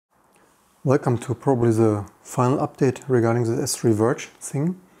Welcome to probably the final update regarding the S3 Virge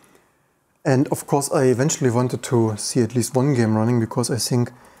thing. And of course I eventually wanted to see at least one game running, because I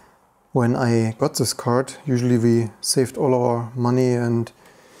think when I got this card, usually we saved all our money and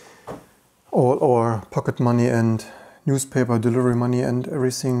all our pocket money and newspaper delivery money and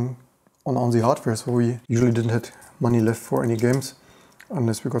everything on the hardware, so we usually didn't have money left for any games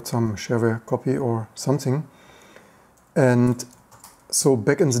unless we got some shareware copy or something. And so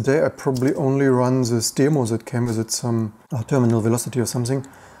back in the day I probably only run this demo that came with it, some terminal velocity or something,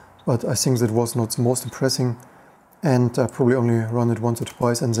 but I think that was not the most impressive, and I probably only run it once or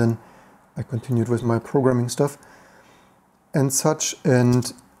twice, and then I continued with my programming stuff and such.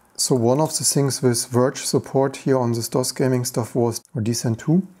 And so one of the things with Virge support here on this DOS gaming stuff was Descent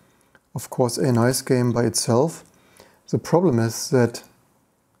II. Of course a nice game by itself. The problem is that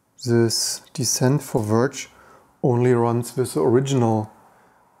this Descent for Virge only runs with the original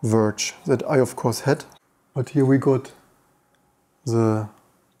Virge that I of course had. But here we got the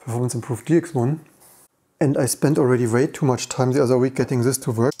performance improved DX one. And I spent already way too much time the other week getting this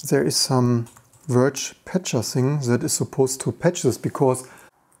to work. There is some Virge patcher thing that is supposed to patch this, because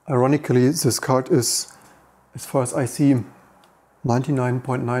ironically this card is, as far as I see,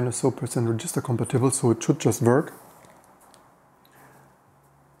 99.9 or so % register compatible, so it should just work.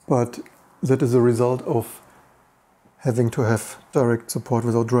 But that is a result of having to have direct support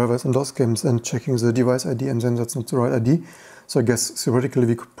without drivers in DOS games and checking the device ID, and then that's not the right ID. So I guess theoretically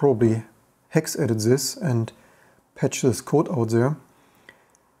we could probably hex edit this and patch this code out there,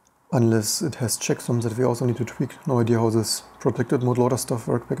 unless it has checksums that we also need to tweak. No idea how this protected mode loader stuff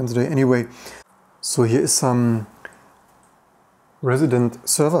worked back in the day. Anyway, so here is some resident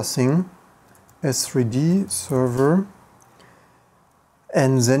server thing, S3 server,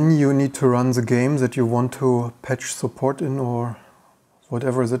 and then you need to run the game that you want to patch support in, or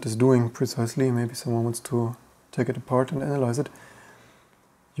whatever that is doing precisely. Maybe someone wants to take it apart and analyze it.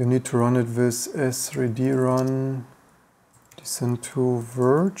 You need to run it with S3 run Descent II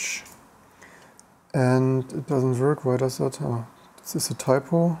Virge, and it doesn't work. Why does that? Oh, this is a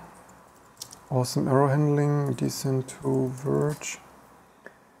typo. Awesome error handling, Descent II Virge.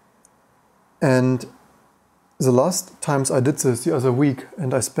 And the last times I did this the other week,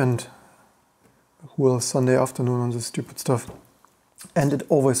 and I spent a whole Sunday afternoon on this stupid stuff, and it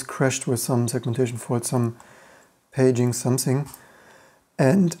always crashed with some segmentation fault, some paging, something.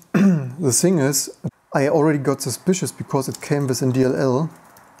 And the thing is, I already got suspicious because it came with in DLL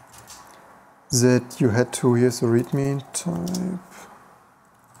that you had to, here's the readme, type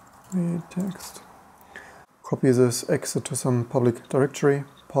read text, copy this, exit to some public directory,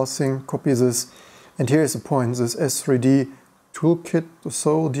 parsing, copy this. And here is the point, this S3 toolkit,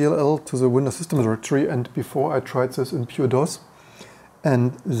 so DLL to the Windows system directory, and before I tried this in pure DOS,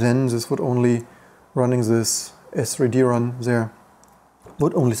 and then this would only, running this S3 run there,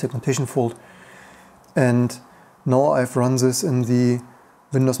 would only segmentation fault. And now I've run this in the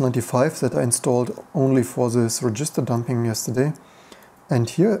Windows 95 that I installed only for this register dumping yesterday, and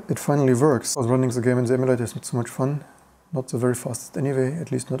here it finally works. I was running the game in the emulator, it's not so much fun. Not the very fastest anyway,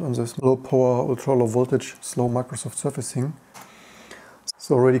 at least not on this low power, ultra low voltage, slow Microsoft Surface thing.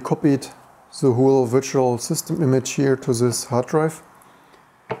 So already copied the whole virtual system image here to this hard drive.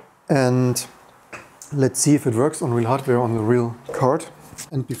 And let's see if it works on real hardware on the real card.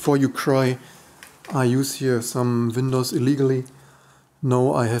 And before you cry, I use here some Windows illegally.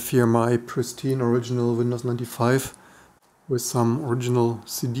 No, I have here my pristine original Windows 95 with some original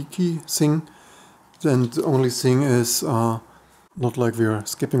CD key thing. And the only thing is not like we're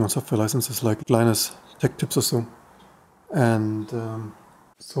skipping on software licenses like Linus Tech Tips or so. And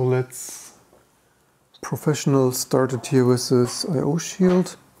so let's professional started here with this IO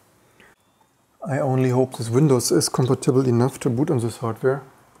shield. I only hope this Windows is compatible enough to boot on this hardware.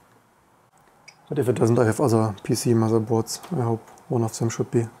 But if it doesn't, I have other PC motherboards. I hope one of them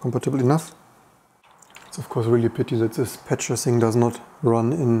should be compatible enough. It's of course really a pity that this patcher thing does not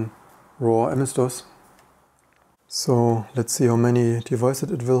run in raw MS-DOS. So let's see how many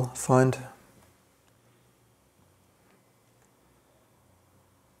devices it will find.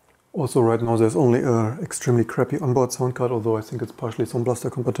 Also right now there's only an extremely crappy onboard sound card, although I think it's partially Sound Blaster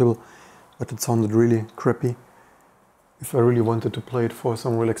compatible, but it sounded really crappy. If I really wanted to play it for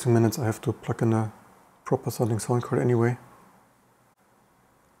some relaxing minutes, I have to plug in a proper sounding sound card anyway.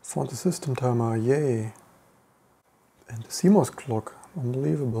 Found the system timer, yay! And the CMOS clock,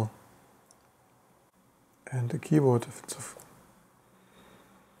 unbelievable. And the keyboard, if it's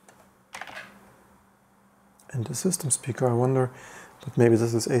and the system speaker, I wonder, but maybe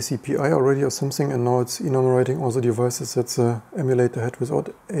this is ACPI already or something, and now it's enumerating all the devices that the emulator had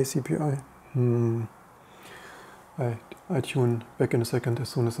without ACPI. I tune back in a second as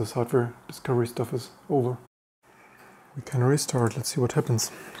soon as this hardware discovery stuff is over. We can restart, let's see what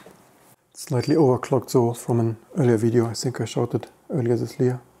happens. It's slightly overclocked though from an earlier video. I think I showed it earlier this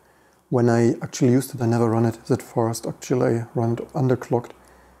year. When I actually used it, I never run it that fast. Actually, I run it underclocked,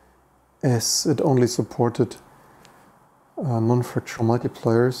 as it only supported non-fractal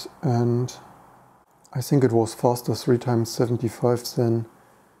multipliers, and I think it was faster 3 times 75 than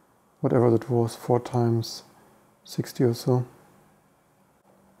whatever that was, 4 times 60 or so.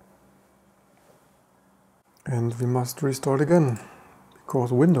 And we must restart again,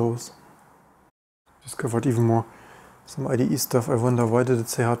 because Windows discovered even more. Some IDE stuff. I wonder why did it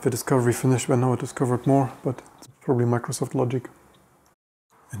say hardware discovery finished when now it discovered more, but it's probably Microsoft logic.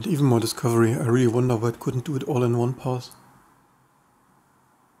 And even more discovery. I really wonder why it couldn't do it all in one pass.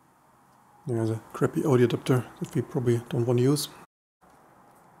 There's a crappy audio adapter that we probably don't want to use.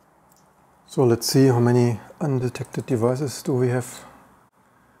 So let's see how many undetected devices do we have.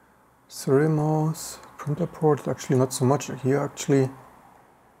 Serial mouse, printer port, actually not so much here actually.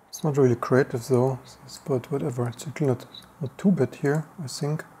 It's not really creative though, but whatever, it's actually not 2-bit here, I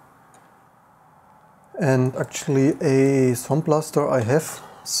think. And actually a sound blaster I have,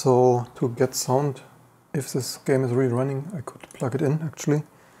 so to get sound, if this game is really running, I could plug it in actually.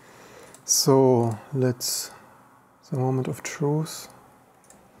 So let's, the moment of truth.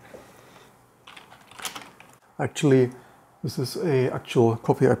 Actually, this is a actual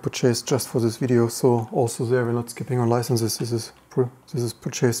copy I purchased just for this video, so also there we're not skipping on licenses. This is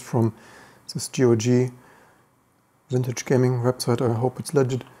purchased from this GOG vintage gaming website. I hope it's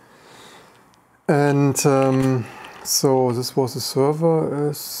legit. And so this was the server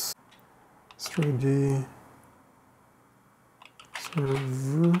as S3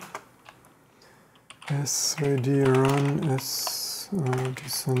 run S3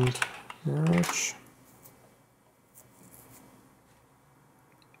 Descent Virge.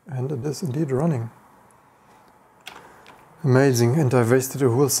 And it is indeed running. Amazing, and I wasted a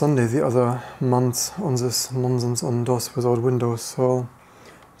whole Sunday the other month on this nonsense on DOS without Windows, so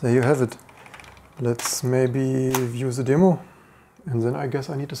there you have it. Let's maybe view the demo, and then I guess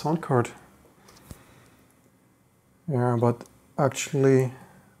I need a sound card. Yeah, but actually,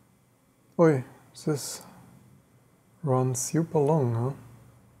 oi, this runs super long, huh?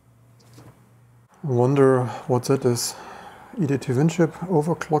 I wonder what that is. EDT WinChip,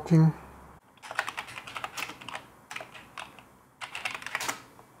 overclocking.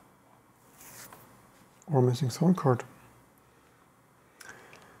 Or missing sound card.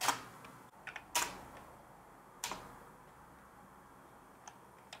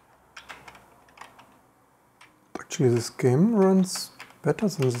 Actually, this game runs better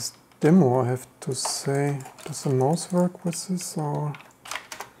than this demo, I have to say. Does the mouse work with this, or?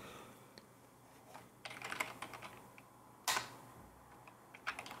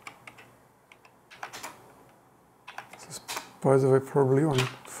 By the way, probably on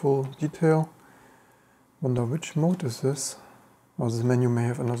full detail. Wonder which mode is this? Oh, this menu may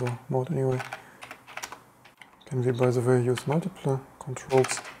have another mode anyway. Can we, by the way, use multiple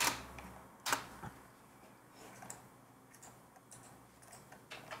controls?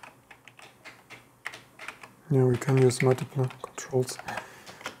 Yeah, we can use multiple controls.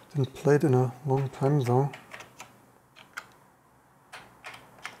 Didn't play it in a long time though.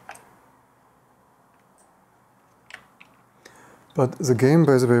 But the game,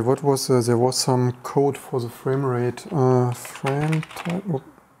 by the way, what was there was some code for the frame rate, frame time. Oh.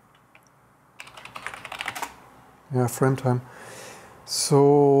 Yeah, frame time.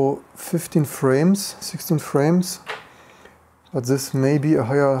 So 15 frames, 16 frames, but this may be a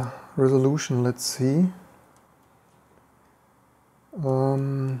higher resolution. Let's see.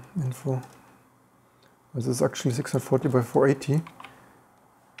 Info. This is actually 640 by 480,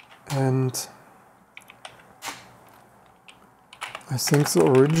 and I think the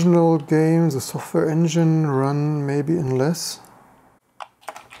original game, the software engine, run maybe in less.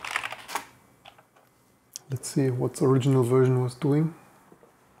 Let's see what the original version was doing.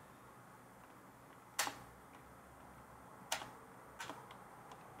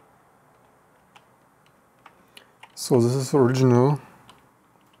 So this is original.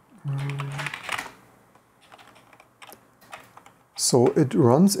 So it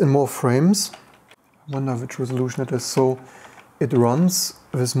runs in more frames. I wonder which resolution it is. So it runs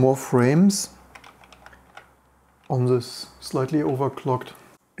with more frames on this slightly overclocked,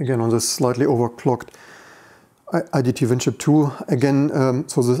 again on this slightly overclocked IDT WinChip 2. Again,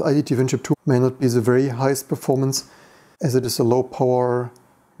 so this IDT WinChip 2 may not be the very highest performance, as it is a low power,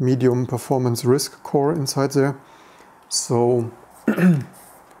 medium performance RISC core inside there. So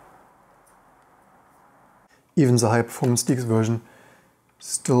even the high performance DX version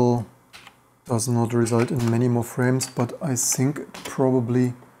still does not result in many more frames, but I think it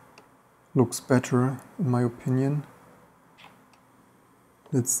probably looks better in my opinion.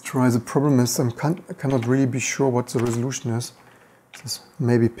 Let's try. The problem is I cannot really be sure what the resolution is. This is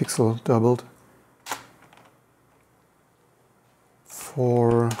maybe pixel doubled.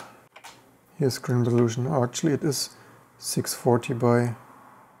 For here's screen resolution. Actually it is 640 by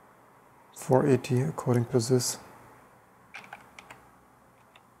 480 according to this.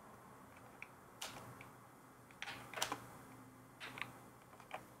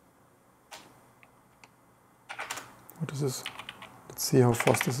 What is this? Let's see how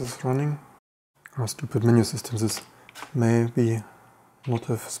fast this is running. Oh, stupid menu system. This may be not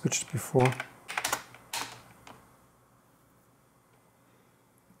have switched before.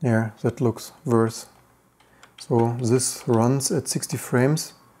 Yeah, that looks worse. So this runs at 60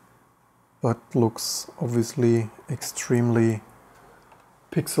 frames, but looks obviously extremely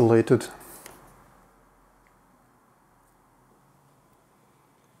pixelated.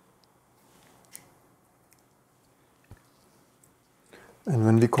 And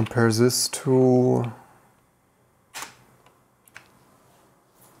when we compare this to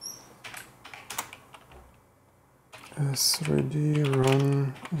S3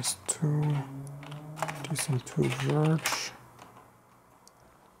 run S2 Descent II Virge.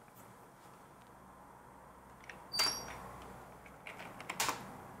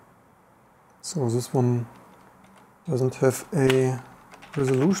 So this one doesn't have a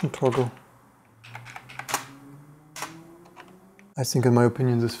resolution toggle. I think in my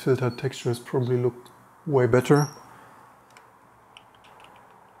opinion this filtered textures probably look way better.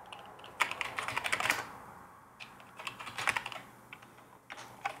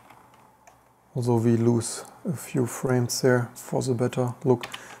 Although we lose a few frames there for the better look.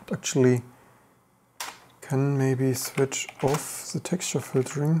 It actually can maybe switch off the texture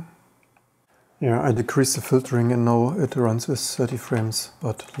filtering. Yeah, I decreased the filtering and now it runs with 30 frames,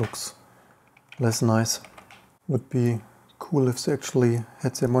 but looks less nice. Would be cool if they actually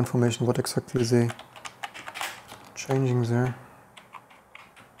had some more information what exactly they changing there.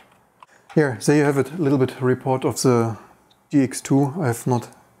 Here, there you have it, a little bit report of the DX2. I have not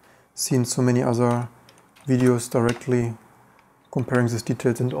seen so many other videos directly comparing these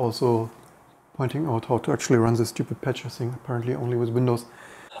details and also pointing out how to actually run this stupid patch thing, apparently only with Windows.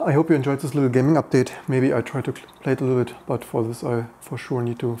 I hope you enjoyed this little gaming update. Maybe I try to play it a little bit, but for this I for sure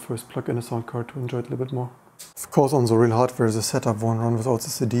need to first plug in a sound card to enjoy it a little bit more. Of course on the real hardware the setup won't run without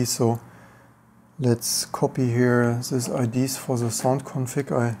this ID, so let's copy here these IDs for the sound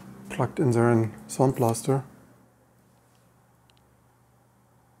config I plugged in there in Sound Blaster.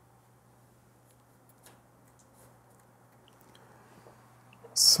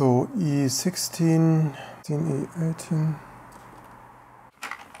 So E16, E18.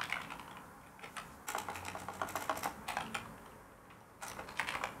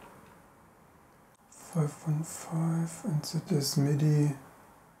 .515 and that is MIDI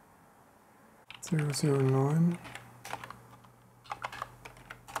 009.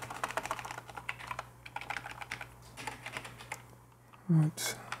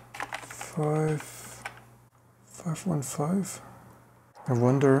 Right, 515. I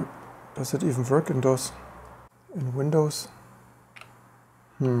wonder, does it even work in DOS? In Windows?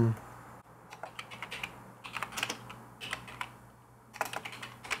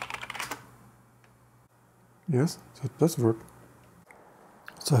 Yes, that does work.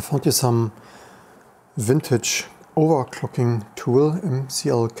 So I found here some vintage overclocking tool,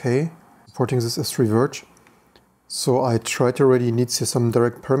 MCLK, supporting this S3 Virge. So I tried already, it needs here some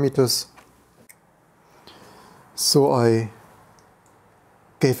direct parameters. So I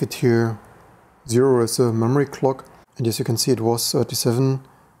gave it here 0 as a memory clock, and as you can see it was 37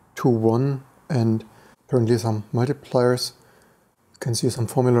 to 1 and apparently some multipliers. You can see some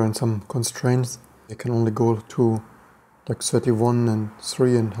formula and some constraints. They can only go to like 31 and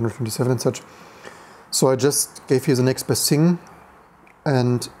 3 and 127 and such. So I just gave here the next best thing,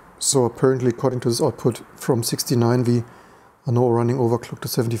 and so apparently according to this output from 69 we are now running overclocked to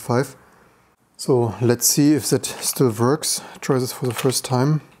 75. So let's see if that still works. Try this for the first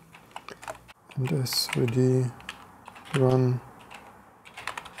time. And S3 run.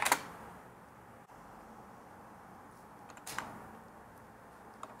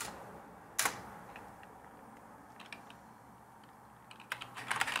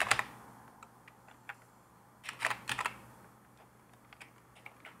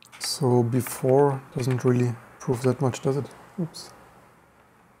 So before doesn't really prove that much, does it? Oops.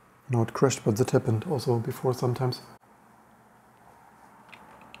 No, it crashed, but that happened also before sometimes.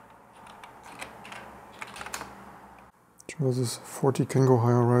 Well, this 40 can go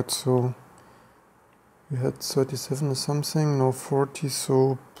higher, right? So we had 37 or something, now 40,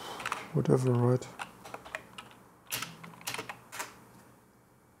 so whatever, right?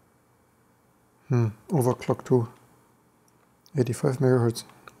 Overclock to 85 megahertz.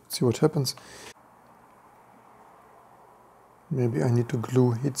 Let's see what happens. Maybe I need to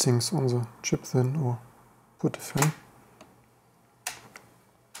glue heatsinks on the chip then, or put a fan.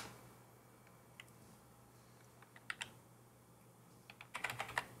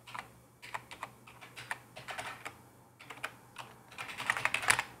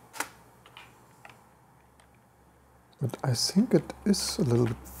 But I think it is a little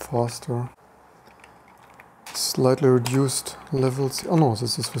bit faster. Slightly reduced levels. Oh no,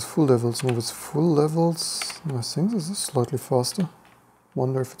 this is with full levels. No, with full levels, I think this is slightly faster.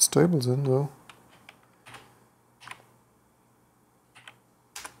 Wonder if it's stable then, though.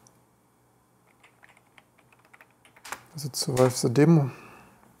 Does it survive the demo?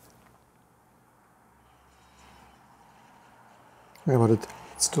 Yeah, but it's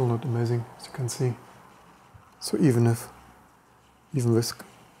still not amazing, as you can see. So even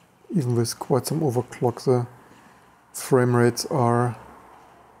with quite some overclock, the frame rates are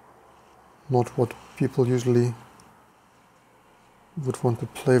not what people usually would want to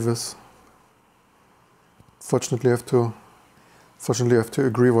play with. Fortunately, I have to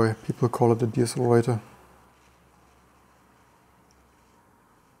agree why people call it a decelerator.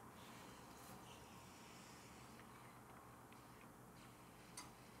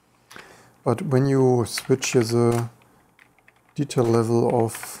 But when you switch the detail level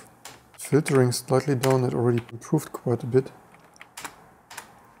of filtering slightly down, it already improved quite a bit.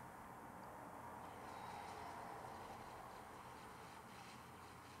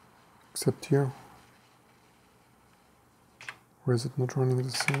 Except here. Or is it not running the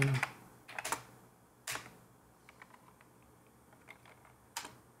same?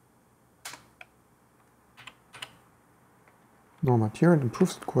 No, but here it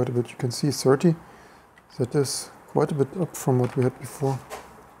improves it quite a bit. You can see 30. That is quite a bit up from what we had before.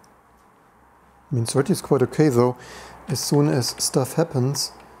 I mean, 30 is quite okay though, as soon as stuff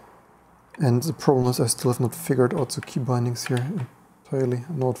happens. And the problem is I still have not figured out the key bindings here entirely.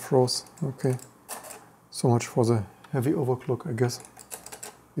 Now it froze. Okay. So much for the heavy overclock, I guess.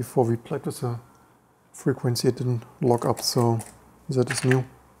 Before we played with the frequency, it didn't lock up, so that is new.